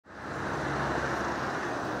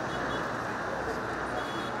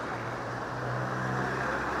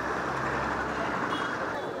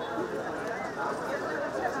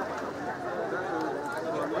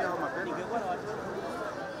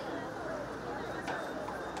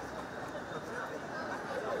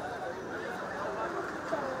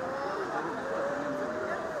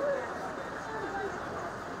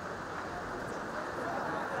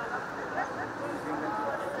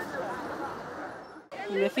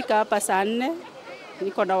Tumefika hapa saa 4,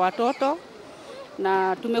 niko na watoto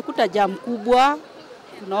na tumekuta jam kubwa.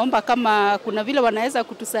 Tunaomba kama kuna vile wanaweza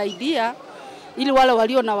kutusaidia ili wale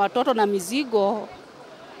walio na watoto na mizigo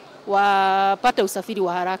wapate usafiri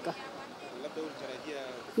wa haraka.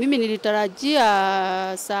 Mimi nilitarajia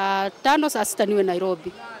saa 5 saa 6 niwe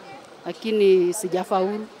Nairobi, lakini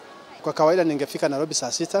sijafaulu. Kwa kawaida ningefika Nairobi saa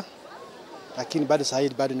 6, lakini bado saa hii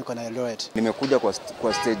bado niko na Eldoret. Nimekuja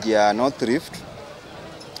kwa stage ya North Rift.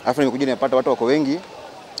 Alafu nimekuja nimepata watu wako wengi.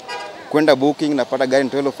 Kwenda booking napata gari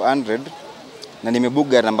 1200 na nimebook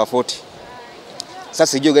gari number 40. Sasa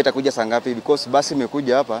sijui gari itakuja saa ngapi because basi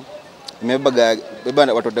imekuja hapa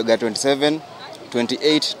imebeba watu gari 27,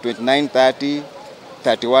 28, 29, 30,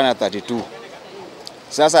 31 na 32.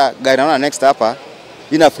 Sasa gari naona next hapa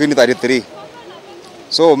inafikiri 33.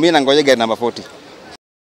 So mimi nangoja gari number 40.